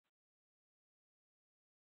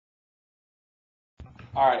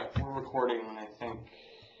All right, we're recording, I think.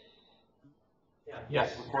 Yeah.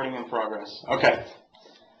 Yes, recording in progress. Okay.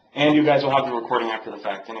 And you guys will have the recording after the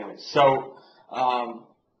fact anyway. So,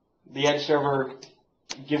 the Edge server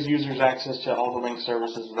gives users access to all the link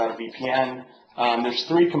services without a VPN. There's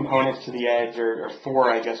three components to the Edge, or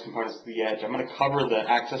four, I guess, components to the Edge. I'm going to cover the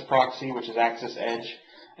access proxy, which is Access Edge,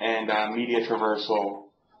 and media traversal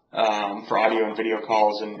for audio and video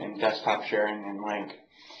calls and desktop sharing and link.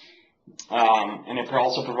 And it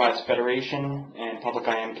also provides federation and public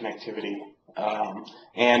IM connectivity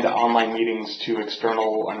and online meetings to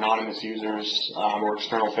external anonymous users or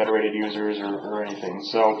external federated users or anything.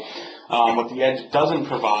 So what the Edge doesn't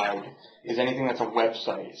provide is anything that's a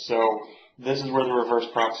website. So this is where the reverse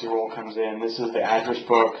proxy role comes in. This is the address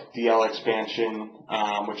book, DL expansion,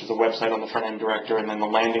 which is a website on the front-end director, and then the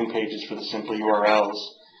landing pages for the simple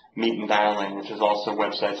URLs, meet and dialing, which is also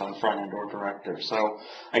websites on front-end or director. So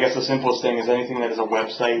I guess the simplest thing is anything that is a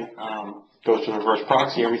website goes to the reverse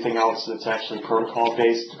proxy. Everything else that's actually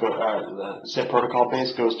protocol-based, the SIP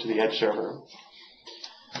protocol-based, goes to the Edge server.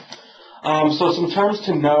 So some terms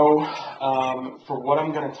to know for what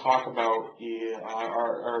I'm going to talk about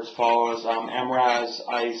are as follows: MRAS,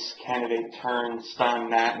 ICE, candidate, turn, stun,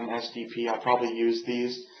 NAT, and SDP. I'll probably use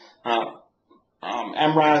these.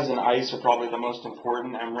 MRAS and ICE are probably the most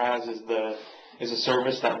important. MRAS is a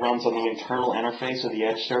service that runs on the internal interface of the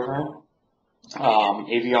Edge server.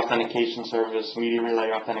 AV authentication service, media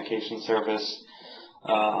relay authentication service,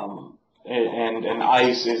 and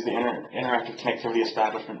ICE is the Interactive Connectivity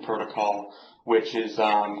Establishment Protocol, which is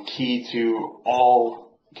key to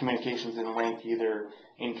all communications in link, either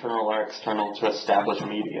internal or external, to establish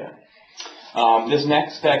media. This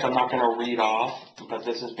next deck I'm not going to read off, but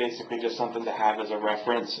this is basically just something to have as a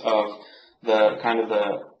reference of the kind of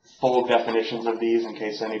the full definitions of these in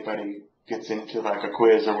case anybody gets into like a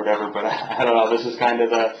quiz or whatever. But I don't know. This is kind of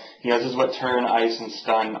the, this is what turn, ICE, and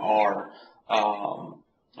stun are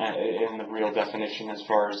in the real definition as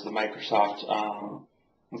far as the Microsoft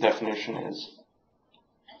definition is.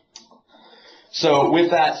 So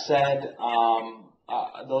with that said,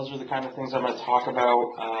 those are the kind of things I'm going to talk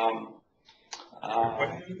about.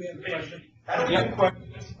 Yep.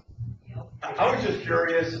 I was just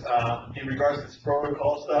curious in regards to this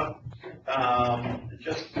protocol stuff.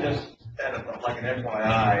 Just like an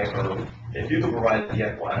FYI, or if you could provide the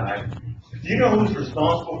FYI, do you know who's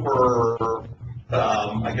responsible for,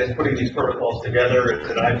 I guess, putting these protocols together? Is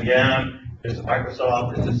it IBM? Is it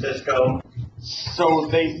Microsoft? Is it Cisco? So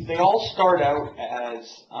they all start out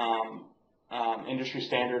as industry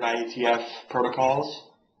standard IETF protocols.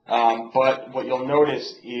 But what you'll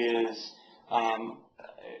notice is,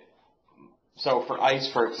 so for ICE,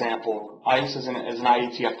 for example, ICE is an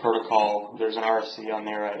IETF protocol. There's an RFC on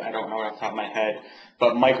there. I don't know off the top of my head.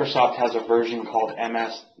 But Microsoft has a version called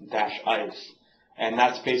MS-ICE. And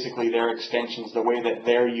that's basically their extensions, the way that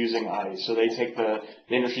they're using ICE. So they take the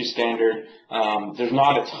industry standard. There's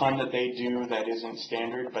not a ton that they do that isn't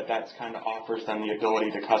standard, but that kind of offers them the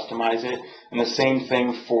ability to customize it. And the same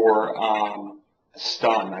thing for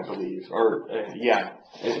stun, I believe, or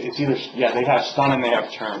it's either, they have stun and they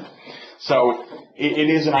have turn. So it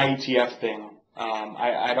is an IETF thing.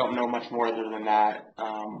 I don't know much more other than that,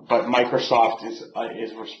 but Microsoft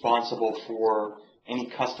is responsible for any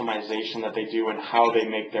customization that they do and how they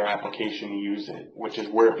make their application use it, which is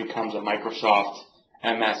where it becomes a Microsoft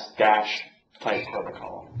MS-type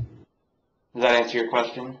protocol. Does that answer your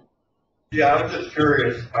question? Yeah, I was just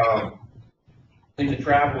curious. In the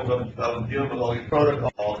travels of dealing with all these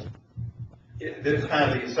protocols, there's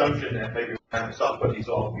kind of the assumption that maybe Microsoft put these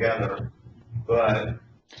all together. But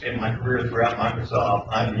in my career throughout Microsoft,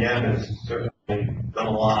 IBM has certainly done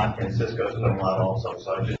a lot, and Cisco's done a lot also.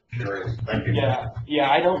 So I'm just curious. Thank you. Yeah.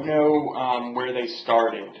 I don't know where they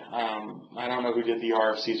started. I don't know who did the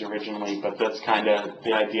RFCs originally, but that's kind of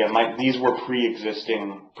the idea. These were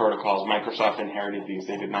pre-existing protocols. Microsoft inherited these.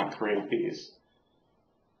 They did not create these.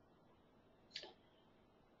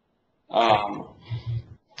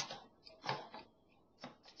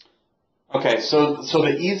 Okay, so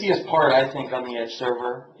the easiest part, I think, on the Edge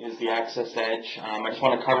server is the Access Edge. I just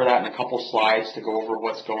want to cover that in a couple slides to go over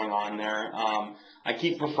what's going on there. I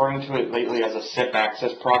keep referring to it lately as a SIP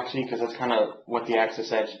access proxy because that's kind of what the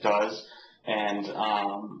Access Edge does. And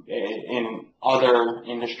in other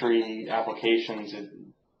industry applications,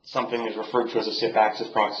 something is referred to as a SIP access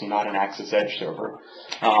proxy, not an Access Edge server.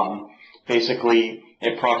 Basically,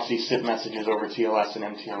 it proxies SIP messages over TLS and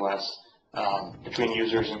MTLS between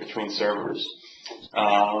users and between servers.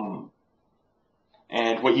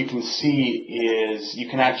 And what you can see is you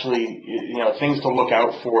can actually, things to look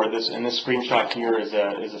out for. This screenshot here is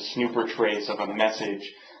a snooper trace of a message.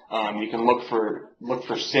 You can look for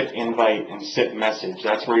SIP invite and SIP message.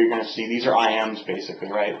 That's where you're going to see, these are IMs basically,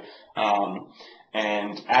 right?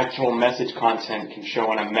 And actual message content can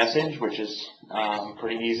show on a message, which is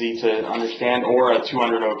pretty easy to understand, or a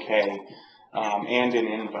 200 OK. And an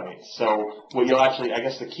invite. So what you'll actually, I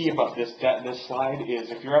guess the key about this slide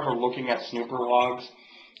is if you're ever looking at snooper logs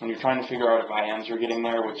and you're trying to figure out if IMs are getting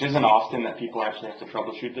there, which isn't often that people actually have to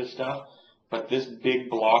troubleshoot this stuff, but this big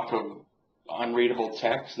block of unreadable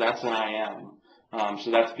text, that's an IM.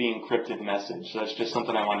 So that's the encrypted message. So that's just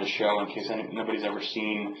something I wanted to show in case nobody's ever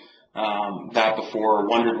seen that before or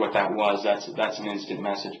wondered what that was. That's an instant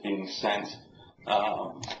message being sent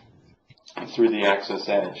through the Access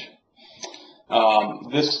Edge.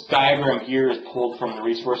 This diagram here is pulled from the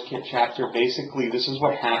resource kit chapter. Basically, this is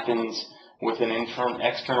what happens with an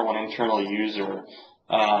external and internal user.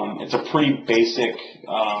 It's a pretty basic.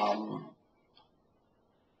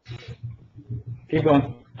 Keep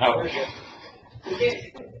going. Oh.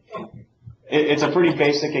 It's a pretty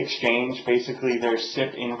basic exchange. Basically, there's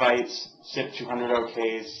SIP invites, SIP 200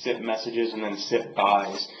 OKs, SIP messages, and then SIP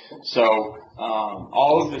buys. So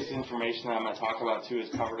all of this information that I'm going to talk about too is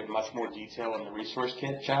covered in much more detail in the resource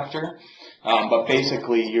kit chapter. But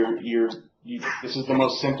basically, this is the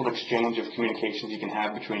most simple exchange of communications you can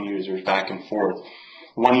have between users back and forth.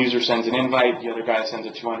 One user sends an invite, the other guy sends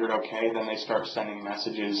a 200 OK, then they start sending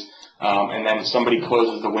messages, and then somebody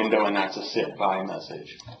closes the window, and that's a SIP buy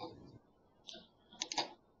message.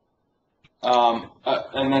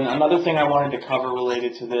 And then another thing I wanted to cover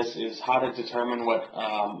related to this is how to determine what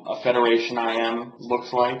a federation IM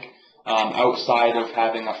looks like outside of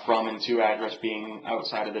having a from and to address being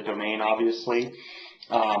outside of the domain, obviously.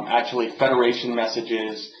 Actually, federation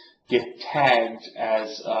messages get tagged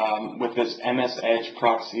as with this MS Edge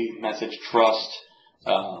proxy message trust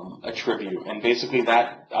attribute, and basically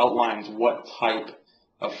that outlines what type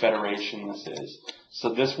of federation this is.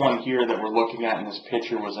 So this one here that we're looking at in this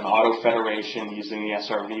picture was an auto federation using the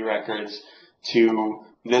SRV records to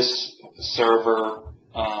this server,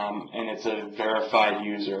 and it's a verified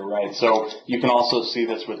user, right? So you can also see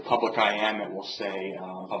this with public IM. It will say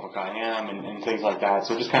public IM and things like that.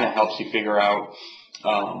 So it just kind of helps you figure out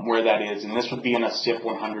where that is. And this would be in a SIP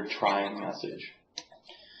 100 try-in message.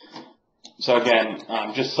 So again,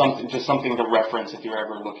 just something to reference if you're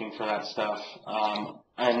ever looking for that stuff.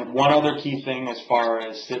 And one other key thing as far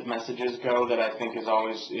as SIP messages go that I think is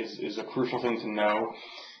always is a crucial thing to know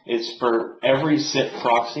is for every SIP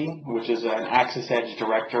proxy, which is an Access Edge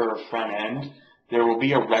director or front end, there will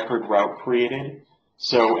be a record route created.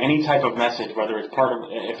 So any type of message, whether it's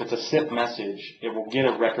if it's a SIP message, it will get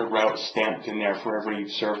a record route stamped in there for every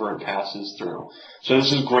server it passes through. So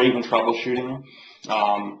this is great in troubleshooting.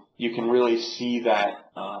 You can really see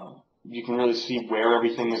that. You can really see where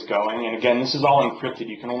everything is going. And again, this is all encrypted.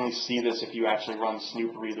 You can only see this if you actually run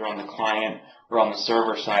Snooper either on the client or on the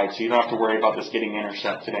server side. So you don't have to worry about this getting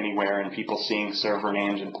intercepted anywhere and people seeing server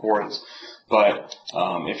names and ports. But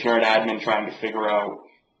if you're an admin trying to figure out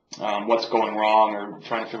what's going wrong or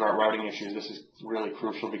trying to figure out routing issues, this is really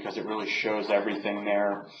crucial because it really shows everything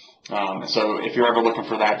there. So if you're ever looking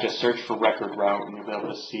for that, just search for record route and you'll be able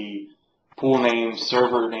to see pool names,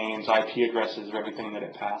 server names, IP addresses of everything that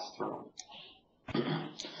it passed through.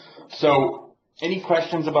 So any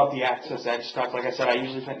questions about the Access Edge stuff? Like I said, I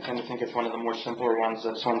usually tend to think it's one of the more simpler ones.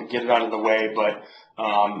 I just wanted to get it out of the way, but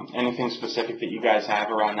anything specific that you guys have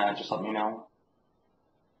around that, just let me know.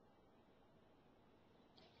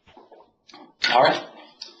 All right.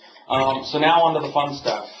 So now on to the fun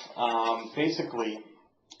stuff. Basically,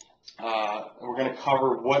 we're going to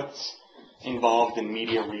cover what's involved in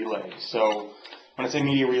media relay. So when I say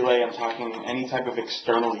media relay, I'm talking any type of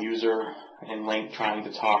external user in link trying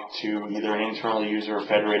to talk to either an internal user, a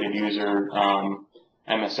federated user,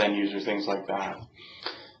 MSN user, things like that.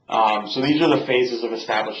 So these are the phases of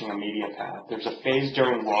establishing a media path. There's a phase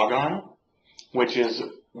during logon, which is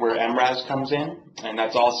where MRAS comes in, and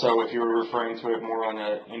that's also, if you were referring to it more on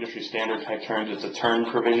the industry standard type terms, it's a turn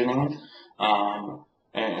provisioning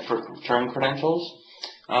and for turn credentials.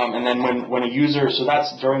 And then when a user, so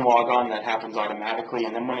that's during logon, that happens automatically,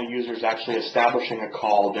 and then when a user is actually establishing a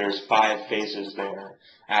call, there's 5 phases there: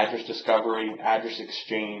 address discovery, address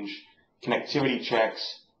exchange, connectivity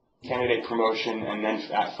checks, candidate promotion, and then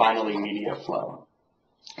finally media flow.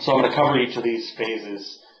 So I'm going to cover each of these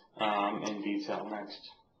phases in detail next.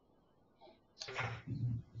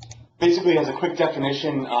 basically, as a quick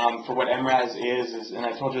definition for what MRAS is, and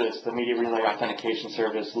I told you it's the Media Relay Authentication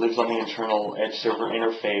Service, lives on the internal Edge server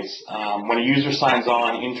interface. When a user signs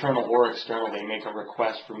on, internal or external, they make a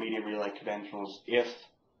request for Media Relay credentials if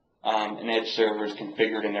an Edge server is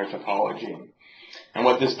configured in their topology. And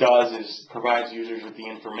what this does is provides users with the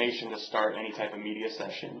information to start any type of media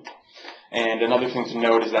session. And another thing to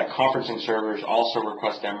note is that conferencing servers also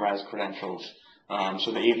request MRAS credentials.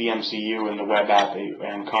 So the AV-MCU and the web app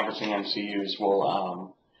and conferencing MCUs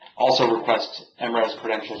will also request MRAS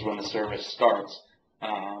credentials when the service starts,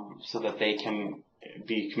 so that they can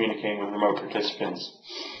be communicating with remote participants.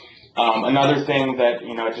 Another thing that,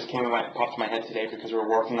 it just popped to my head today because we were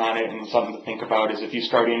working on it, and something to think about is if you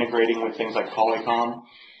start integrating with things like Polycom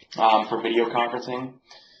for video conferencing,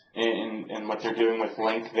 and what they're doing with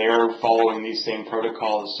Link, they're following these same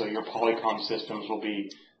protocols, so your Polycom systems will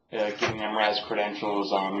be giving MRAS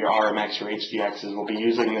credentials, your RMX or HDXs will be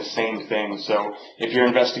using the same thing. So if you're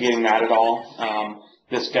investigating that at all,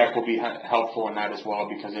 this deck will be helpful in that as well,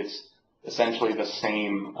 because it's essentially the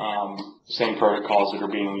same protocols that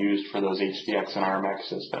are being used for those HDX and RMX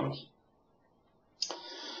systems.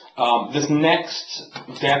 This next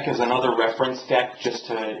deck is another reference deck.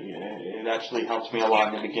 It actually helped me a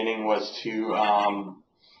lot in the beginning, was to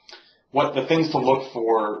what the things to look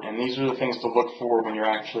for, and these are the things to look for when you're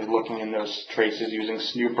actually looking in those traces using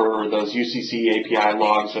Snooper or those UCC API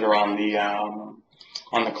logs that are on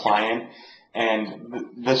the client. And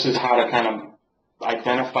this is how to kind of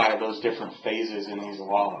identify those different phases in these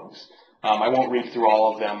logs. I won't read through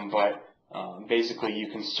all of them, but basically you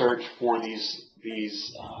can search for these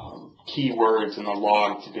keywords in the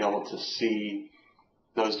log to be able to see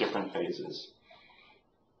those different phases.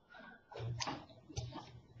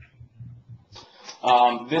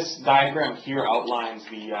 This diagram here outlines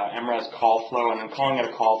the MRAS call flow, and I'm calling it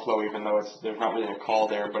a call flow even though there's not really a call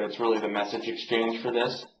there, but it's really the message exchange for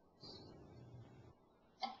this.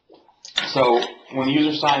 So when the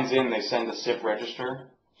user signs in, they send a SIP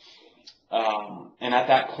register, and at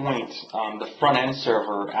that point, the front-end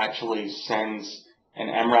server actually sends an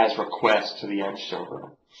MRAS request to the Edge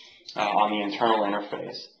server on the internal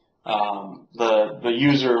interface. The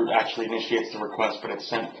user actually initiates the request, but it's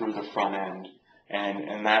sent through the front end.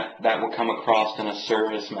 And that will come across in a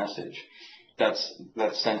service message that's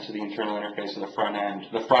sent to the internal interface of the front end.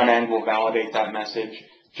 The front end will validate that message,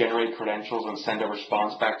 generate credentials, and send a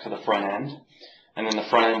response back to the front end. And then the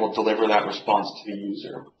front end will deliver that response to the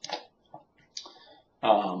user.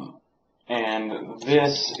 And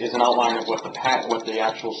this is an outline of what the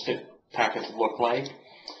actual SIP packets look like.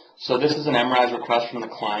 So this is an MRAS request from the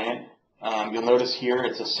client. You'll notice here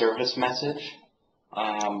it's a service message.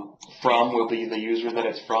 From will be the user that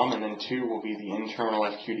it's from, and then to will be the internal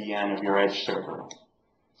FQDN of your Edge server.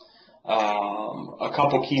 A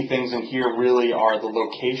couple key things in here really are the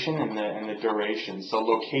location and the duration. So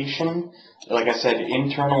location, like I said,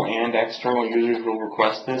 internal and external users will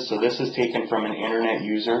request this. So this is taken from an internet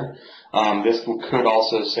user. This could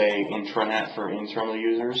also say intranet for internal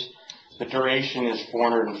users. The duration is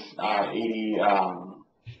 480.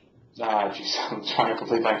 I'm trying to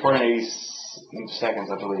complete by 480 seconds,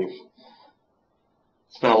 I believe.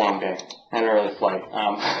 It's been a long day and an early flight.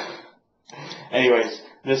 Anyways,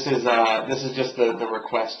 this is just the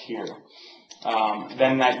request here.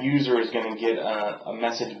 Then that user is going to get a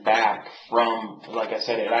message back from, like I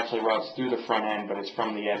said, it actually routes through the front end, but it's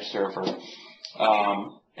from the Edge server.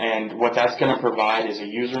 And what that's going to provide is a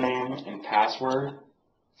username and password.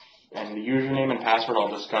 And the username and password I'll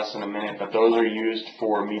discuss in a minute, but those are used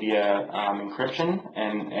for media encryption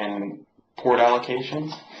and port allocation.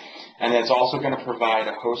 And it's also going to provide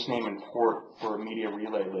a host name and port for a media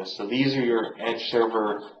relay list. So these are your Edge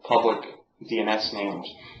server public DNS names.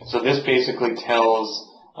 So this basically tells,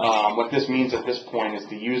 what this means at this point is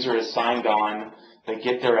the user is signed on, they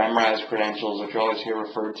get their MRAS credentials, which you always hear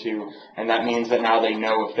referred to, and that means that now they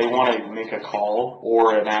know if they want to make a call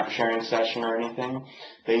or an app sharing session or anything,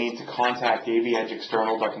 they need to contact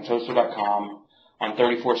avedgeexternal.contoso.com on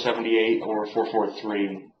 3478 or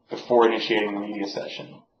 443 before initiating the media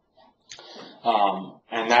session.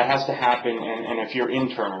 And that has to happen, and if you're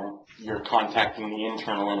internal, you're contacting the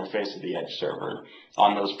internal interface of the Edge server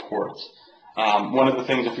on those ports. One of the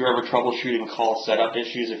things, if you're ever troubleshooting call setup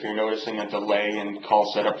issues, if you're noticing a delay in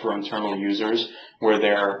call setup for internal users where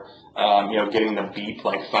they're getting the beep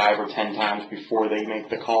like 5 or 10 times before they make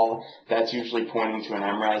the call, that's usually pointing to an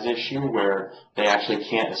MRAS issue where they actually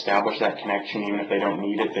can't establish that connection even if they don't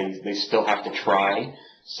need it. They still have to try.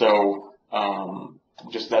 So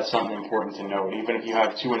just that's something important to note. Even if you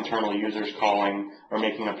have two internal users calling or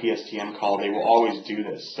making a PSTN call, they will always do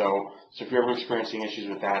this. So if you're ever experiencing issues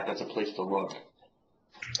with that, that's a place to look.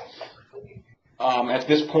 At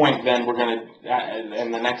this point, then, we're going to,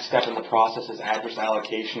 and the next step in the process is address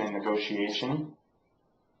allocation and negotiation.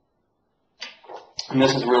 And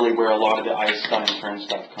this is really where a lot of the ICE gun and turn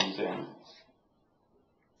stuff comes in.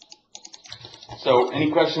 So any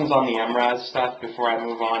questions on the MRAS stuff before I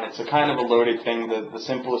move on? It's a kind of a loaded thing. The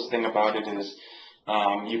simplest thing about it is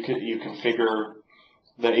you configure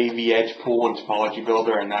the AV Edge pool and topology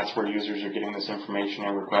builder, and that's where users are getting this information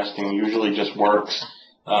and requesting. It usually just works.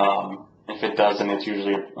 If it doesn't, it's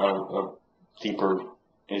usually a deeper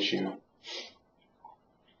issue.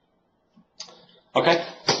 Okay.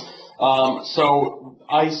 So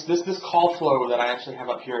ICE, this call flow that I actually have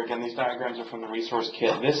up here, again, these diagrams are from the resource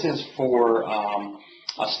kit. This is for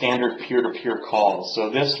a standard peer-to-peer call. So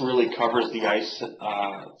this really covers the ICE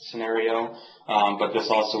scenario, but this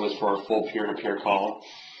also is for a full peer-to-peer call.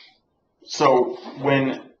 So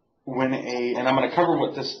and I'm going to cover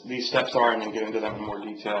what these steps are and then get into them in more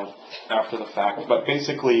detail after the fact. But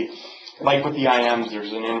basically, like with the IMs,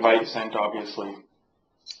 there's an invite sent, obviously.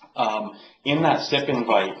 In that SIP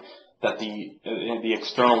invite that the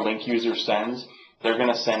external link user sends, they're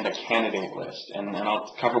going to send a candidate list, and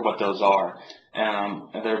I'll cover what those are.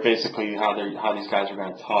 And they're basically how these guys are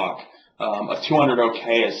going to talk. A 200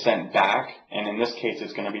 OK is sent back, and in this case,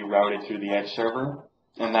 it's going to be routed through the Edge server.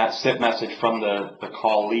 And that SIP message from the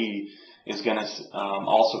callee is going to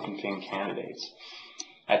also contain candidates.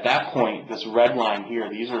 At that point, this red line here,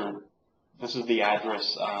 this is the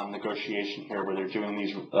address negotiation here, where they're doing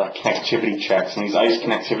these connectivity checks, and these ICE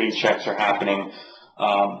connectivity checks are happening.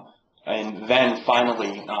 And then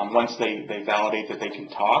finally, once they validate that they can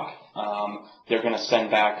talk, they're going to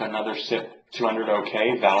send back another SIP 200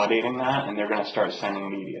 OK validating that, and they're going to start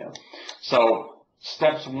sending media. So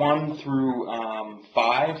steps 1 through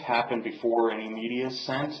 5 happen before any media is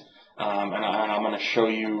sent, and I'm going to show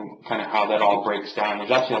you kind of how that all breaks down.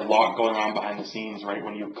 There's actually a lot going on behind the scenes right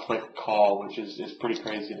when you click call, which is pretty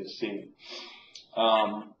crazy to see.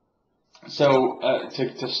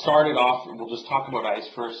 To start it off, we'll just talk about ICE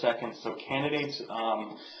for a second. So candidates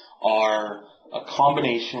are a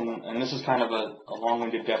combination, and this is kind of a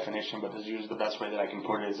long-winded definition, but this is usually the best way that I can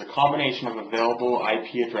put it, is a combination of available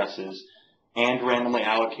IP addresses and randomly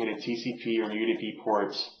allocated TCP or UDP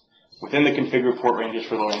ports within the configured port ranges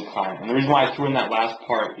for the link client. And the reason why I threw in that last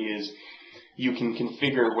part is you can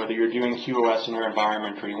configure, whether you're doing QoS in your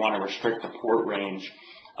environment or you want to restrict the port range,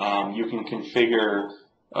 you can configure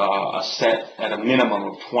a set at a minimum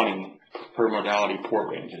of 20 per modality port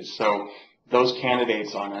ranges. So those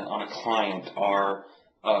candidates on a client are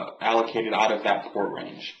allocated out of that port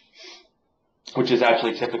range, which is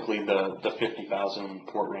actually typically the 50,000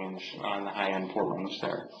 port range on the high-end port range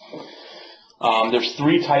there. There's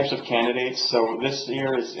 3 types of candidates. So this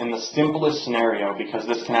here is in the simplest scenario, because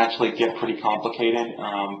this can actually get pretty complicated.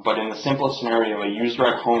 But in the simplest scenario, a user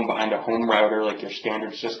at home behind a home router, like your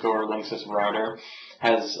standard Cisco or Linksys router,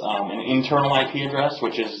 has an internal IP address,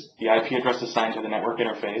 which is the IP address assigned to the network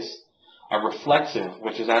interface. A reflexive,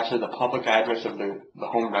 which is actually the public address of the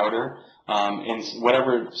home router. In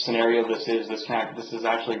whatever scenario this is, this is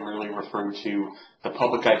actually really referred to the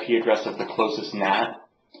public IP address of the closest NAT.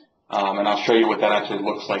 And I'll show you what that actually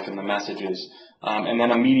looks like in the messages. And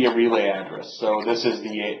then a media relay address. So this is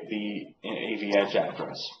the AV Edge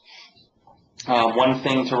address. One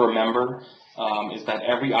thing to remember is that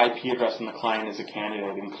every IP address in the client is a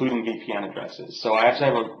candidate, including VPN addresses. So I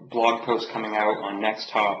actually have a blog post coming out on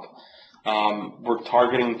Nextop. We're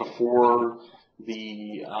targeting before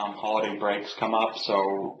the holiday breaks come up,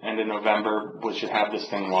 so end of November we should have this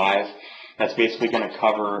thing live. That's basically going to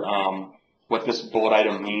cover what this bullet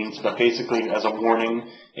item means, but basically as a warning,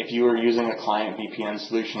 if you are using a client VPN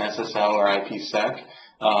solution, SSL or IPsec,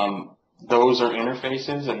 those are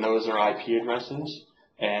interfaces and those are IP addresses,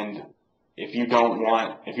 and if you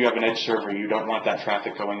have an Edge server, you don't want that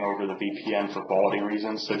traffic going over the VPN for quality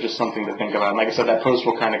reasons, so just something to think about. And like I said, that post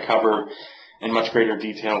will kind of cover in much greater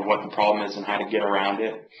detail what the problem is and how to get around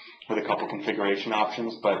it with a couple configuration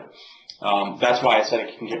options. But that's why I said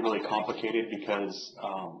it can get really complicated, because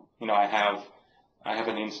I have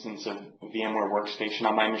an instance of VMware Workstation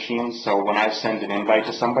on my machine, so when I send an invite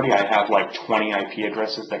to somebody, I have like 20 IP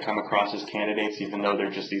addresses that come across as candidates, even though they're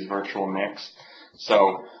just these virtual NICs.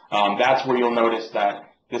 So that's where you'll notice that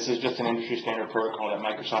this is just an industry standard protocol that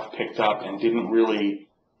Microsoft picked up and didn't really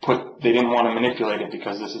they didn't want to manipulate it,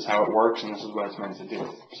 because this is how it works and this is what it's meant to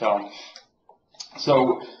do.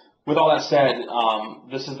 So with all that said,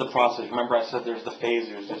 this is the process. Remember I said there's the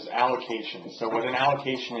phasers, there's allocation. So what an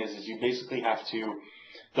allocation is you basically have to,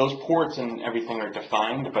 those ports and everything are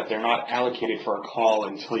defined, but they're not allocated for a call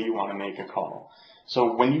until you want to make a call.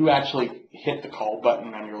 So when you actually hit the call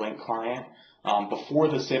button on your link client, before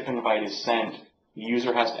the SIP invite is sent, the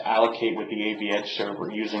user has to allocate with the AV Edge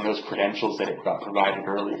server using those credentials that it got provided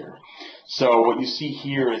earlier. So what you see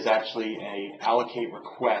here is actually a allocate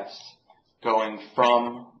request going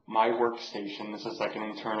from my workstation, this is like an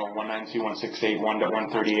internal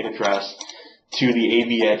 192.168.1.138 address, to the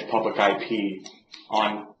AV Edge public IP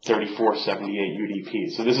on 3478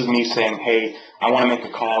 UDP. So this is me saying, hey, I want to make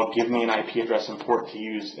a call, give me an IP address and port to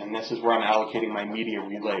use, and this is where I'm allocating my media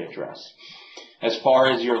relay address. As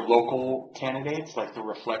far as your local candidates, like the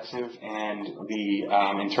reflexive and the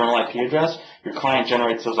internal IP address, your client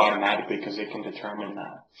generates those automatically because it can determine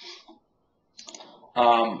that.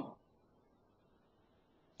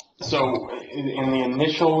 So in the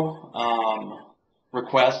initial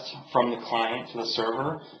request from the client to the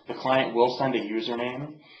server, the client will send a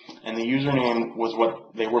username, and the username was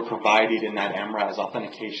what they were provided in that MRAS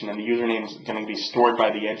authentication, and the username is going to be stored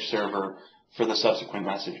by the Edge server for the subsequent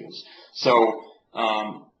messages. So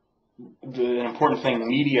the important thing,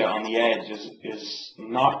 media on the Edge is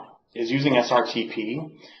using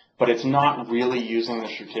SRTP, but it's not really using the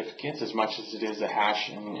certificates as much as it is a hash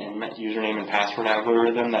and username and password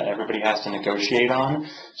algorithm that everybody has to negotiate on.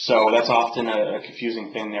 So that's often a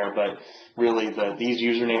confusing thing there, but really these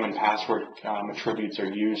username and password attributes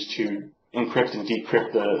are used to encrypt and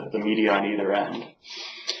decrypt the media on either end.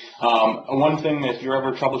 One thing, if you're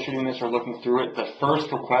ever troubleshooting this or looking through it, the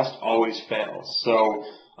first request always fails. So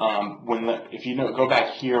if you go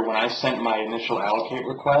back here, when I sent my initial allocate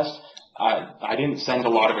request, I didn't send a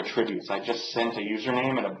lot of attributes. I just sent a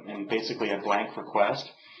username and basically a blank request.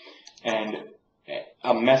 And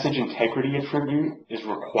a message integrity attribute is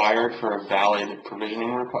required for a valid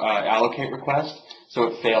provisioning allocate request, so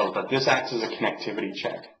it failed. But this acts as a connectivity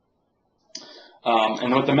check.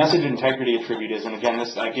 And what the message integrity attribute is, and again,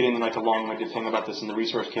 I get in like a long-winded thing about this in the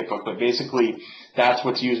resource kit book, but basically that's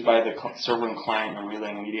what's used by the server and client when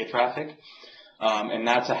relaying media traffic. And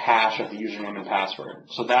that's a hash of the username and password.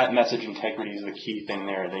 So that message integrity is the key thing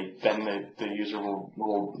there. Then the user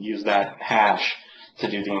will use that hash to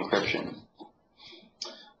do the encryption.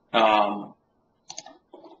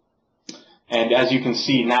 And as you can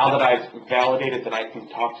see, now that I've validated that I can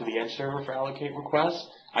talk to the Edge server for allocate requests,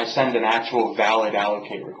 I send an actual valid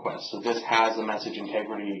allocate request. So this has a message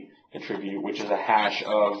integrity attribute, which is a hash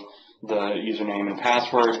of the username and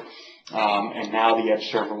password. And now the Edge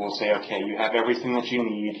server will say, okay, you have everything that you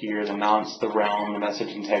need here, the nonce, the realm, the message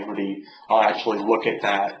integrity. I'll actually look at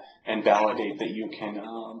that and validate that you can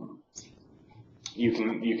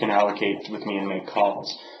allocate with me and make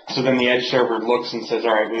calls. So then the Edge server looks and says,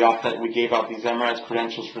 all right, we gave out these MRAS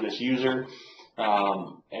credentials for this user,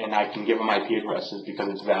 and I can give them IP addresses because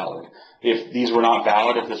it's valid. If these were not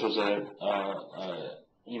valid, if this was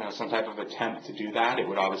some type of attempt to do that, it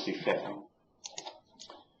would obviously fail.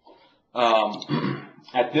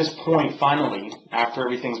 At this point, finally, after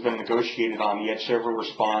everything's been negotiated on, the Edge server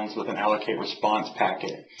responds with an allocate response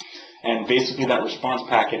packet. And basically that response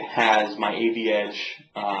packet has my AV Edge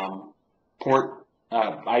port,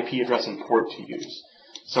 IP address and port to use.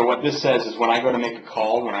 So what this says is when I go to make a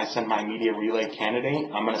call, when I send my media relay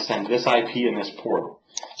candidate, I'm going to send this IP and this port.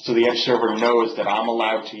 So the Edge server knows that I'm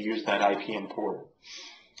allowed to use that IP and port.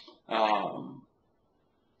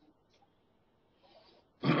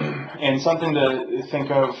 And something to think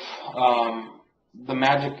of, the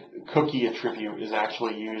magic cookie attribute is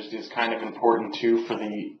actually used, is kind of important too for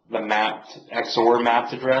the mapped XOR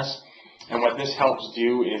mapped address. And what this helps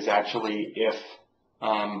do is actually if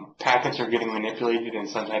packets are getting manipulated in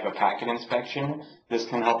some type of packet inspection, this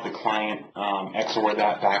can help the client XOR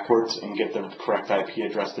that backwards and get the correct IP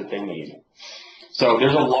address that they need. So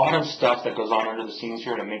there's a lot of stuff that goes on under the scenes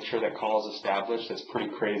here to make sure that call is established. It's pretty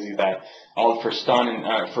crazy that all for Stun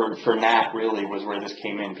and for NAT really was where this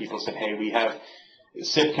came in. People said, hey, we have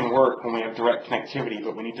SIP can work when we have direct connectivity,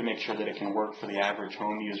 but we need to make sure that it can work for the average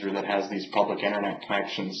home user that has these public internet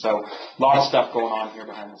connections. So a lot of stuff going on here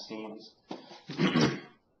behind the scenes.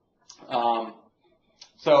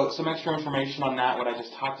 So some extra information on that, what I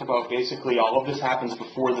just talked about, basically all of this happens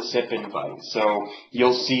before the SIP invite. So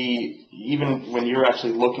you'll see, even when you're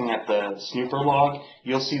actually looking at the snooper log,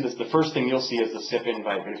 you'll see this, the first thing you'll see is the SIP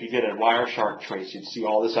invite, but if you did a Wireshark trace, you'd see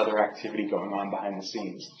all this other activity going on behind the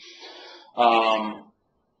scenes. And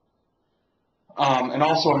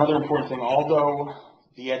also another important thing, although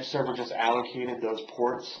the Edge server just allocated those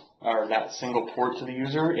ports, or that single port to the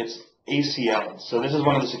user, ACL. So this is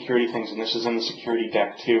one of the security things, and this is in the security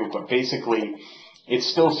deck too, but basically it's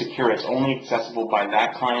still secure. It's only accessible by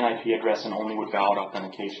that client IP address and only with valid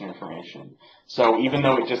authentication information. So even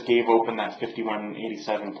though it just gave open that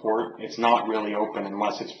 5187 port, it's not really open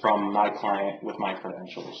unless it's from my client with my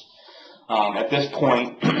credentials. At this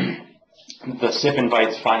point, the SIP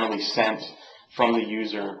invite's finally sent from the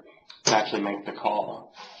user to actually make the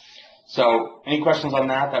call. So any questions on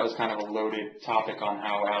that? That was kind of a loaded topic on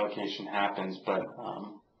how allocation happens, but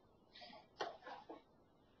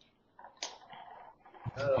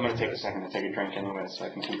I'm going to take a second to take a drink anyway so I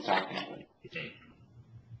can keep talking.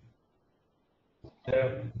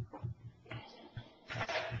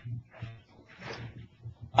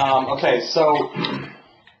 Okay, so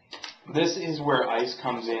this is where ICE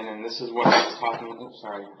comes in, and this is what I was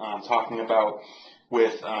talking about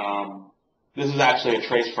with, this is actually a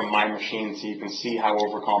trace from my machine, so you can see how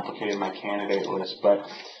overcomplicated my candidate list, but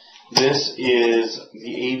this is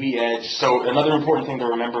the AV Edge. So another important thing to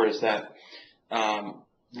remember is that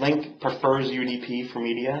Link prefers UDP for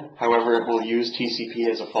media, however it will use TCP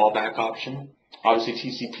as a fallback option. Obviously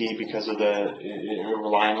TCP, because of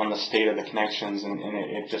relying on the state of the connections, and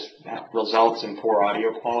it just results in poor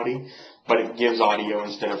audio quality, but it gives audio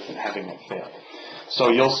instead of having it fail. So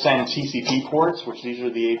you'll send TCP ports, which these are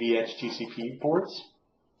the AV Edge TCP ports.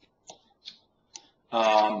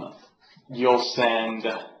 You'll send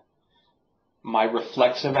my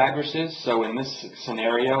reflexive addresses. So in this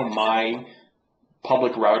scenario, my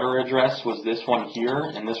public router address was this one here,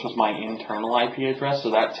 and this was my internal IP address.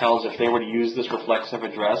 So that tells if they were to use this reflexive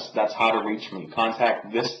address, that's how to reach me.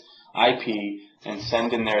 Contact this IP and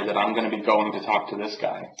send in there that I'm going to be going to talk to this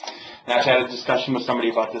guy. And I actually had a discussion with somebody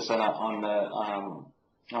about this on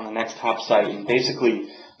the Next Hop site, and basically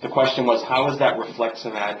the question was, how is that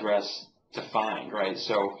reflexive address defined, right?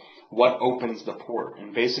 So what opens the port?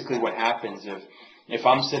 And basically what happens if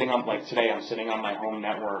I'm sitting on, like today, I'm sitting on my home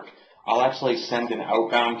network, I'll actually send an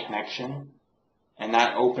outbound connection, and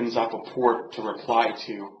that opens up a port to reply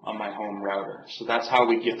to on my home router. So that's how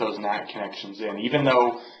we get those NAT connections in. Even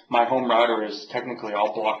though my home router is technically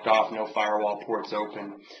all blocked off, no firewall ports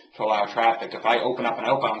open to allow traffic, if I open up an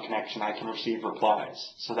outbound connection, I can receive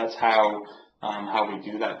replies. So that's how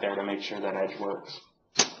we do that there to make sure that Edge works.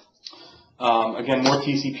 Again, more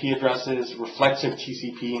TCP addresses, reflexive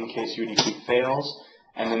TCP in case UDP fails.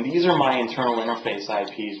 And then these are my internal interface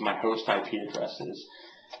IPs, my host IP addresses.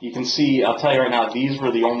 You can see, I'll tell you right now, these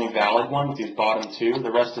were the only valid ones, these bottom two.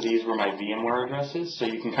 The rest of these were my VMware addresses. So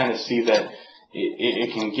you can kind of see that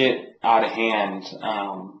it can get out of hand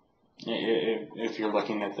if you're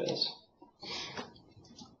looking at this.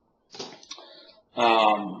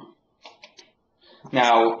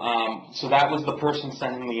 So that was the person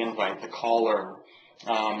sending the invite, the caller.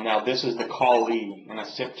 Now this is the callee, and a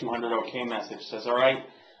SIP 200 OK message says, all right,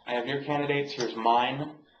 I have your candidates, here's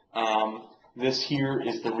mine. This here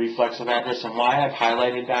is the reflexive address, and why I've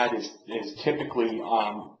highlighted that is typically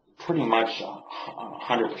pretty much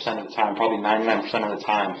 100% of the time, probably 99% of the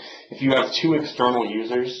time, if you have two external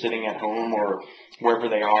users sitting at home or wherever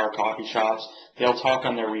they are, coffee shops, they'll talk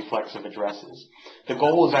on their reflexive addresses. The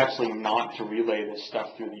goal is actually not to relay this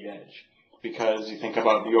stuff through the edge, because you think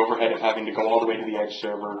about the overhead of having to go all the way to the edge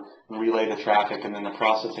server and relay the traffic and then the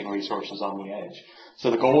processing resources on the edge.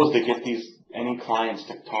 So the goal is to get any clients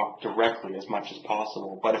to talk directly as much as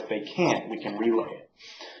possible, but if they can't, we can relay it.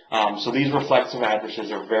 So these reflexive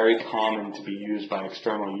addresses are very common to be used by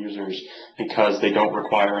external users because they don't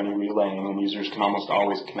require any relaying, and users can almost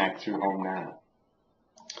always connect through home NAT.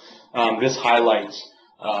 This highlights,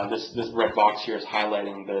 this red box here is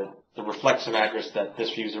highlighting the reflexive address that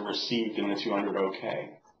this user received in the 200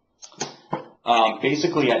 OK.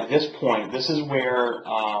 Basically, at this point, this is where,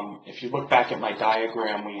 if you look back at my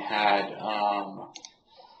diagram, we had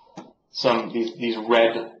these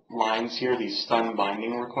red lines here, these stun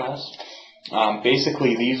binding requests.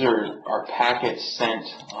 Basically, these are packets sent.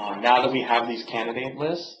 Now that we have these candidate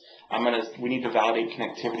lists, we need to validate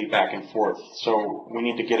connectivity back and forth. So we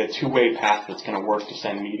need to get a two-way path that's going to work to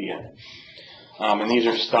send media. And these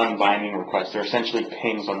are stun binding requests. They're essentially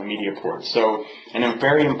pings on the media port. So, and a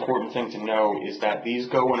very important thing to know is that these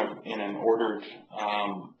go in an ordered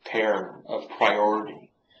pair of priority.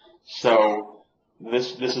 So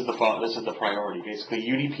this is the priority. Basically,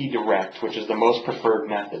 UDP direct, which is the most preferred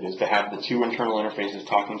method, is to have the two internal interfaces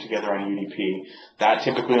talking together on UDP. That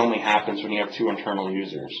typically only happens when you have two internal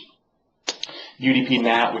users. UDP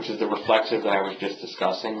NAT, which is the reflexive that I was just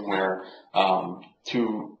discussing, where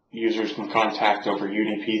two users can contact over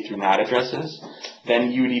UDP through NAT addresses,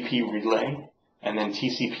 then UDP relay, and then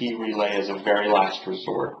TCP relay as a very last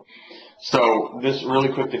resort. So this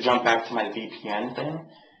really quick to jump back to my VPN thing.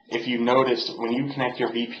 If you notice, when you connect your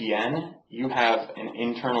VPN, you have an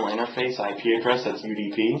internal interface IP address that's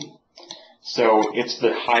UDP. So it's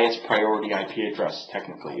the highest priority IP address,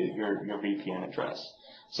 technically, your VPN address.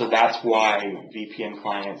 So that's why VPN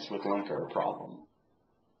clients with Link are a problem.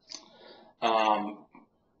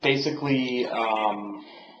 Basically,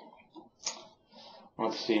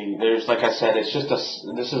 let's see, there's, like I said, it's just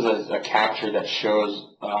this is a capture that shows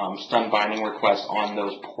stun binding requests on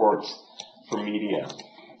those ports for media,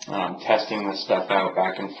 testing this stuff out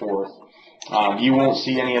back and forth. You won't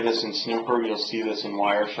see any of this in Snooper. You'll see this in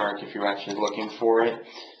Wireshark if you're actually looking for it.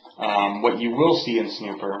 What you will see in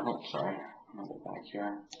Snooper, I'll go back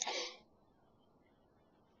here,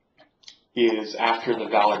 is after the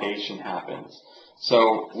validation happens.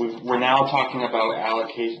 So we're now talking about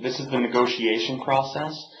allocation. This is the negotiation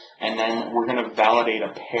process, and then we're going to validate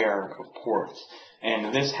a pair of ports.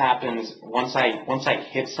 And this happens once I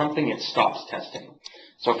hit something, it stops testing.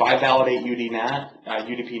 So if I validate UDP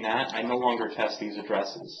NAT, I no longer test these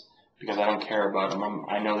addresses because I don't care about them.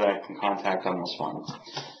 I know that I can contact on this one.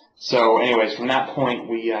 So anyways, from that point,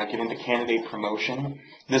 we get into candidate promotion.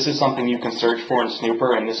 This is something you can search for in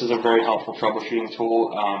Snooper, and this is a very helpful troubleshooting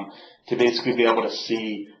tool to basically be able to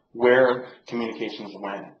see where communications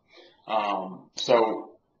went.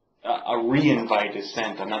 So a re-invite is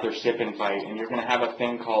sent, another SIP invite, and you're going to have a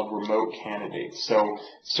thing called remote candidates. So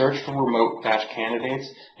search for remote batch candidates,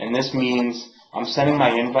 and this means I'm sending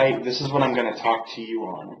my invite, this is what I'm going to talk to you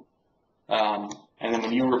on. And then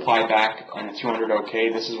when you reply back on a 200 OK,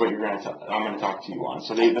 this is what I'm going to talk to you on.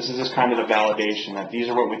 So this is just kind of the validation that these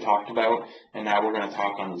are what we talked about, and now we're going to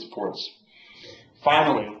talk on these ports.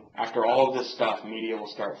 Finally, after all of this stuff, media will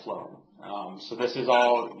start flowing. So this is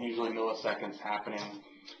all usually milliseconds happening.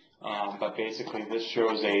 But basically, this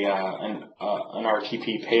shows an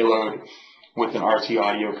RTP payload with an RT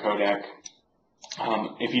audio codec.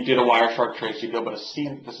 If you did a Wireshark trace, you'd be able to see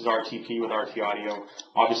that this is RTP with RT audio.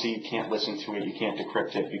 Obviously, you can't listen to it, you can't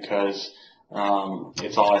decrypt it because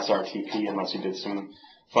it's all SRTP unless you did some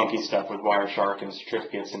funky stuff with Wireshark and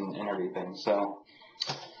certificates and everything. So,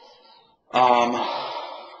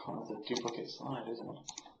 it's a duplicate slide, isn't it?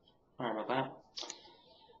 Sorry about that.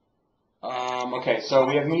 Okay, so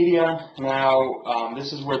we have media now.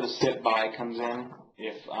 This is where the SIP by comes in.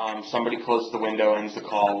 If somebody closes the window, ends the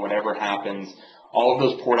call, whatever happens, all of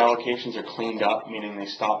those port allocations are cleaned up, meaning they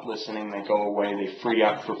stop listening, they go away, they free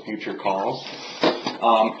up for future calls.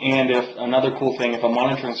 And if another cool thing, if a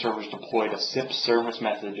monitoring server is deployed, a SIP service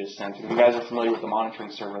message is sent. If you guys are familiar with the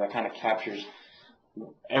monitoring server, that kind of captures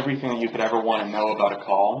everything that you could ever want to know about a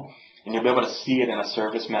call. And you'll be able to see it in a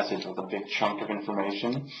service message with a big chunk of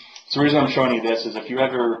information. So the reason I'm showing you this is if you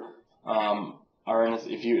ever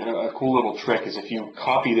a cool little trick is if you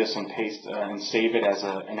copy this and paste and save it as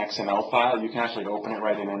an XML file, you can actually open it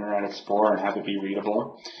right in Internet Explorer and have it be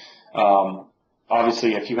readable.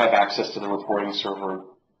 Obviously, if you have access to the reporting server,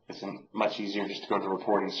 it's much easier just to go to the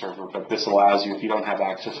reporting server, but this allows you, if you don't have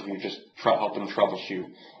access, if you're just helping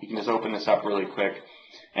troubleshoot, you can just open this up really quick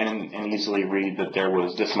and easily read that there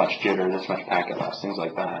was this much jitter, this much packet loss, things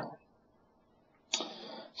like that.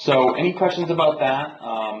 So any questions about that?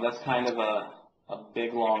 That's kind of a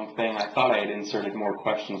big, long thing. I thought I had inserted more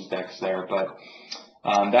questions decks there, but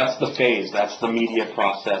that's the phase. That's the media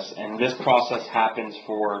process. And this process happens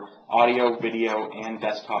for audio, video, and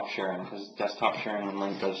desktop sharing, because desktop sharing and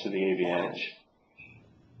link goes to the AV Edge.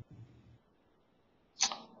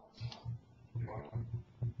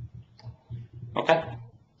 Okay.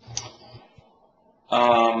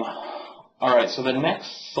 All right, so the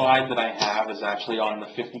next slide that I have is actually on the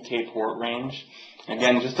 50K port range.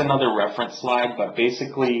 Again, just another reference slide, but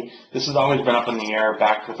basically this has always been up in the air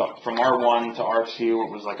back from R1 to R2.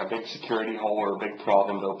 It was like a big security hole or a big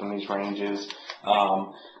problem to open these ranges.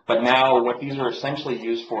 But now what these are essentially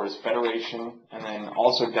used for is federation and then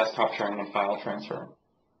also desktop sharing and file transfer.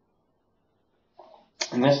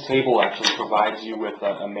 And this table actually provides you with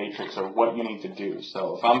a matrix of what you need to do.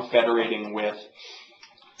 So if I'm federating with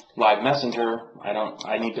Live Messenger,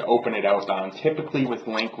 I need to open it outbound. Typically with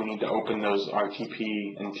Link, we need to open those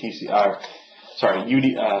RTP and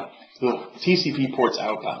TCP ports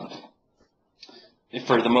outbound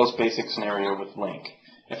for the most basic scenario with Link.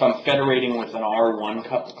 If I'm federating with an R1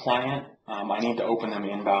 client, I need to open them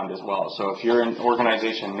inbound as well. So if your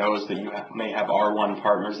organization knows that you may have R1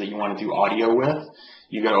 partners that you want to do audio with,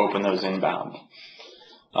 you got to open those inbound.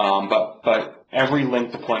 But every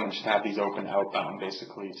Link deployment should have these open outbound,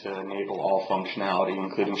 basically, to enable all functionality,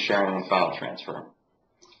 including sharing and file transfer.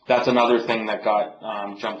 that's another thing that got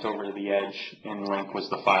jumped over to the edge in Link was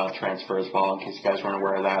the file transfer as well. In case you guys weren't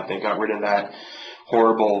aware of that, they got rid of that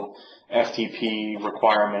horrible FTP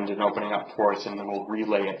requirement in opening up ports, and then we'll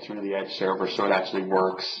relay it through the edge server so it actually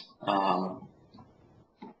works.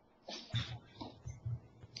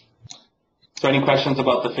 So any questions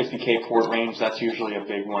about the 50K port range? That's usually a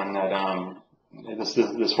big one that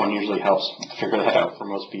this one usually helps figure that out for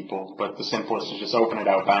most people. But the simplest is just open it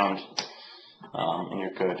outbound, and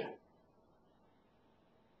you're good.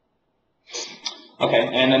 Okay,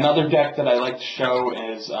 and another deck that I like to show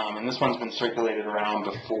is, and this one's been circulated around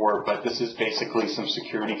before, but this is basically some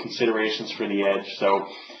security considerations for the edge. So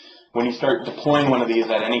when you start deploying one of these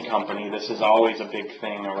at any company, this is always a big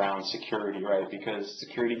thing around security, right? Because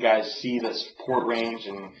security guys see this port range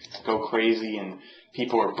and go crazy, and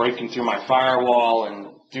people are breaking through my firewall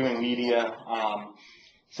and doing media.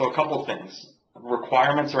 So a couple things.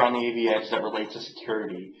 Requirements around the AV Edge that relate to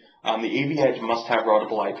security. The AV Edge must have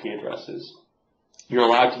routable IP addresses. You're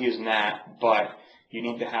allowed to use NAT, but you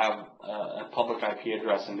need to have a public IP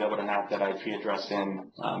address and be able to NAT that IP address in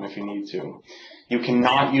if you need to. You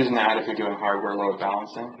cannot use NAT if you're doing hardware load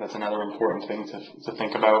balancing. That's another important thing to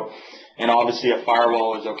think about. And obviously a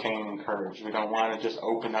firewall is okay and encouraged. We don't want to just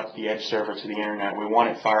open up the edge server to the internet. We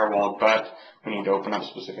want it firewalled, but we need to open up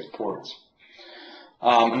specific ports.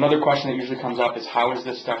 Another question that usually comes up is how is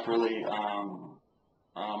this stuff really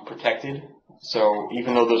protected? So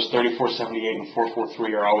even though those 3478 and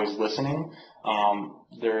 443 are always listening,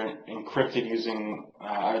 they're encrypted using,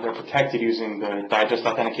 they're protected using the digest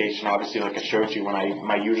authentication, obviously like I showed you when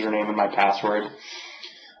my username and my password.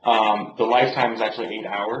 The lifetime is actually 8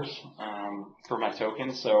 hours for my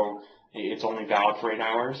token, so it's only valid for 8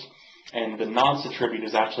 hours. And the nonce attribute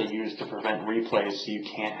is actually used to prevent replays, so you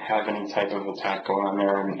can't have any type of attack going on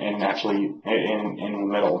there and actually in the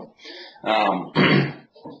middle.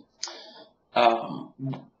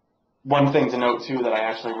 One thing to note too that I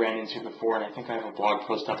actually ran into before, and I think I have a blog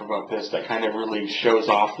post up about this that kind of really shows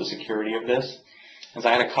off the security of this, is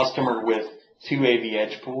I had a customer with 2 AV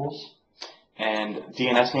Edge pools, and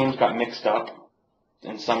DNS names got mixed up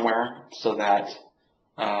in somewhere so that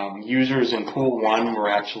users in pool 1 were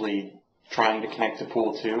actually trying to connect to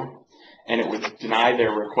pool 2, and it would deny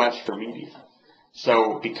their request for media.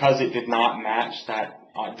 So because it did not match that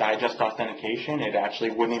digest authentication, it actually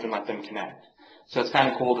wouldn't even let them connect. So it's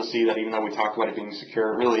kind of cool to see that even though we talk about it being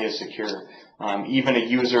secure, it really is secure. Even a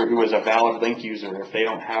user who is a valid Link user, if they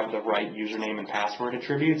don't have the right username and password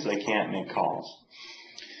attributes, they can't make calls.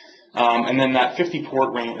 And then that 50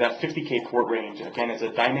 port range, that 50K port range, again, is a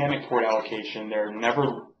dynamic port allocation. They're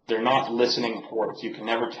not listening ports. You can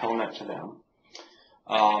never telnet to them.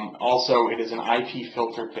 Also, it is an IP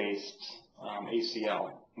filter-based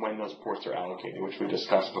ACL when those ports are allocated, which we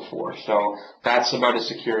discussed before. So that's about as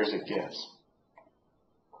secure as it gets.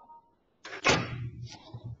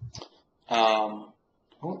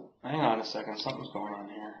 Oh, hang on a second. Something's going on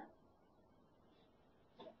here.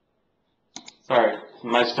 Sorry,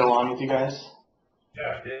 am I still on with you guys?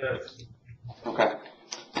 Yeah, it is. Okay.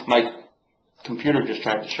 My computer just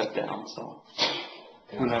tried to shut down, so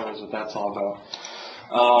who knows what that's all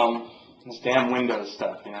about. This damn Windows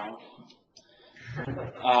stuff, you know.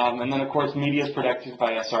 And then, of course, media is protected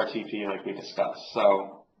by SRTP, like we discussed.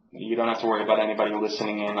 So you don't have to worry about anybody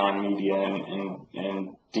listening in on media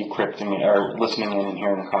and decrypting it, or listening in and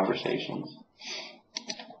hearing conversations.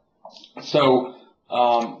 So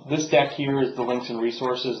this deck here is the links and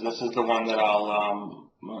resources. This is the one that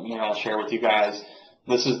I'll share with you guys.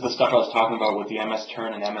 This is the stuff I was talking about with the MS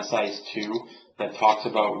Turn and MS ICE 2 that talks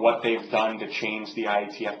about what they've done to change the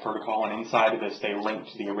IETF protocol, and inside of this they link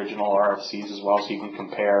to the original RFCs as well, so you can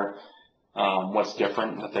compare what's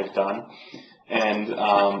different that they've done.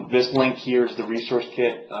 And this link here is the resource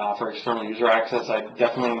kit for external user access. I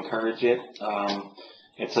definitely encourage it.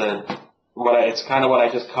 It's kind of what I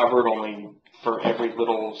just covered, only for every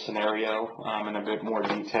little scenario in a bit more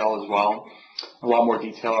detail as well. A lot more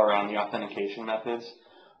detail around the authentication methods.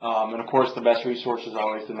 And of course, the best resource is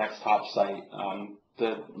always the Next Top site.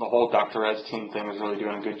 The whole Dr. Ed's team thing is really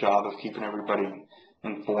doing a good job of keeping everybody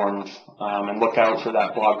informed. And look out for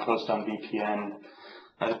that blog post on VPN.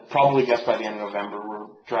 I probably guess by the end of November. We're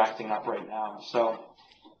drafting up right now. So,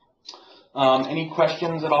 any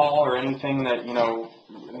questions at all, or anything that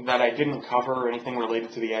that I didn't cover, or anything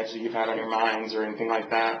related to the Edge that you've had on your minds, or anything like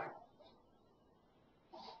that?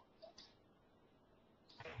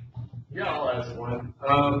 Yeah, I'll ask one.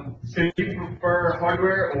 So do you prefer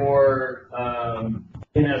hardware or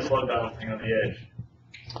DNS load balancing on the Edge?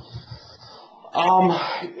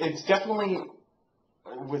 It's definitely,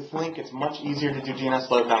 with Link, it's much easier to do DNS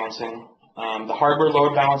load balancing. The hardware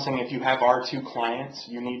load balancing, if you have R2 clients,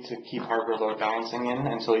 you need to keep hardware load balancing in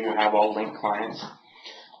until you have all linked clients.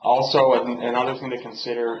 Also, another thing to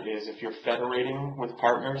consider is if you're federating with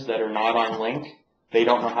partners that are not on link, they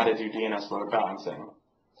don't know how to do DNS load balancing.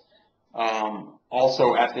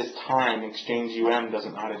 Also, at this time, Exchange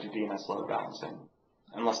doesn't know how to do DNS load balancing,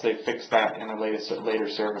 unless they fix that in a later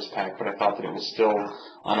service pack, but I thought that it was still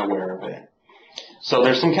unaware of it. So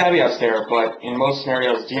there's some caveats there, but in most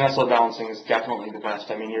scenarios, DNS load balancing is definitely the best.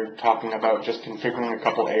 I mean, you're talking about just configuring a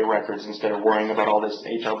couple A records instead of worrying about all this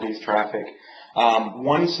HLD's traffic.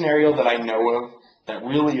 One scenario that I know of that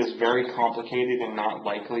really is very complicated and not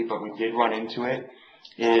likely, but we did run into it,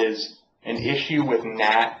 is an issue with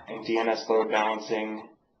NAT and DNS load balancing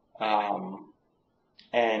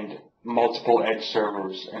and multiple edge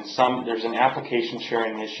servers, and there's an application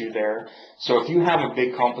sharing issue there. So if you have a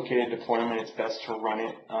big complicated deployment, it's best to run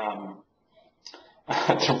it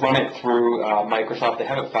through Microsoft. They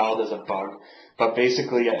have it filed as a bug, but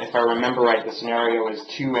basically, if I remember right, the scenario is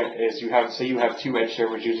you have two edge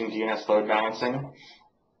servers using DNS load balancing.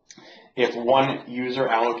 If one user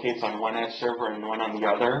allocates on one edge server and one on the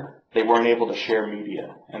other, they weren't able to share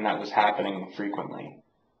media, and that was happening frequently.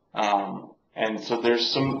 And so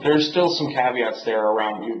there's still some caveats there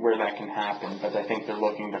around where that can happen, but I think they're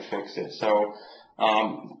looking to fix it. So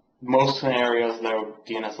most scenarios, though,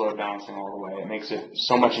 DNS load balancing all the way. It makes it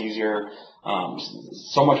so much easier,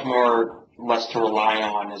 so much more less to rely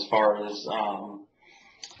on as far as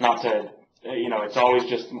not to, it's always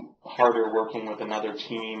just harder working with another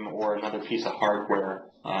team or another piece of hardware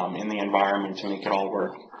in the environment to make it all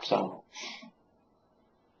work. So.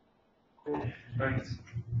 Thanks.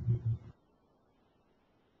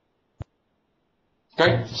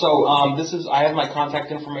 Great. So I have my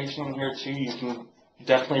contact information in here too. You can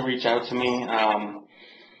definitely reach out to me.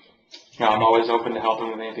 I'm always open to helping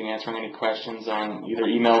with anything, answering any questions on either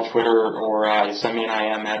email, Twitter, or you send me an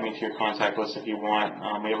IM, add me to your contact list if you want.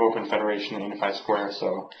 We have open federation at Unify Square, so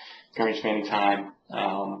you can reach me anytime.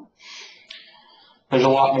 There's a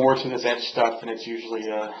lot more to this edge stuff, and it's usually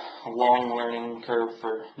a long learning curve.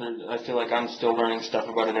 I feel like I'm still learning stuff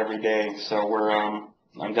about it every day, so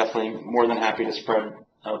I'm definitely more than happy to spread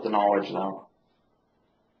out the knowledge now.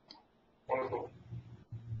 Wonderful.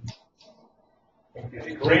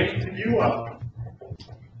 Great. Can you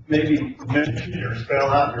maybe mention or spell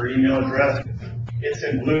out your email address? It's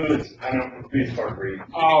in blue. I don't know if it's hard to read.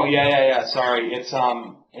 Oh, yeah. Sorry. It's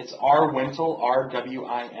rwintle,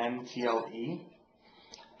 RWINTLE,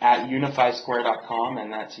 at unifysquare.com,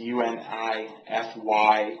 and that's UNIFY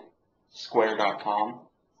square.com.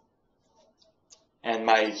 And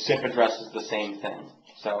my SIP address is the same thing.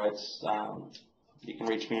 So it's you can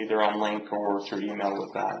reach me either on link or through email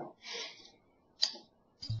with that.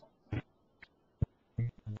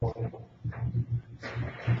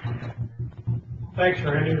 Thanks,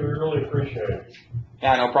 Randy. We really appreciate it.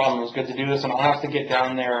 Yeah, no problem. It was good to do this, and I'll have to get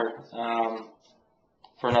down there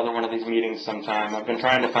for another one of these meetings sometime. I've been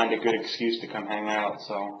trying to find a good excuse to come hang out,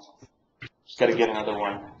 so just got to get another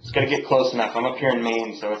one. Just got to get close enough. I'm up here in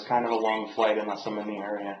Maine, so it's kind of a long flight unless I'm in the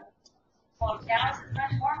area. Well, Dallas is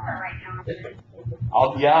much warmer right now.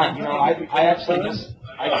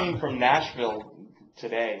 I came from Nashville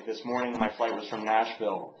today. This morning my flight was from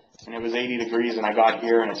Nashville, and it was 80 degrees, and I got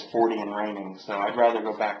here and it's 40 and raining, so I'd rather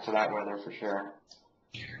go back to that weather for sure.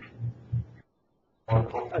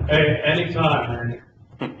 Hey, anytime, Randy.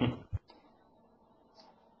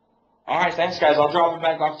 All right, thanks, guys. I'll drop it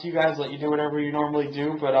back off to you guys, let you do whatever you normally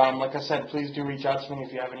do, but like I said, please do reach out to me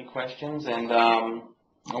if you have any questions, and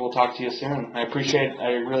we'll talk to you soon. I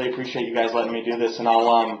really appreciate you guys letting me do this, and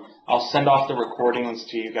I'll send off the recordings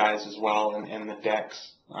to you guys as well, and the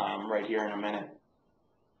decks right here in a minute.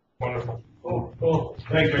 Wonderful. Cool.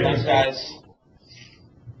 Thanks, Randy. Thanks, guys.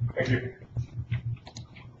 Thank you.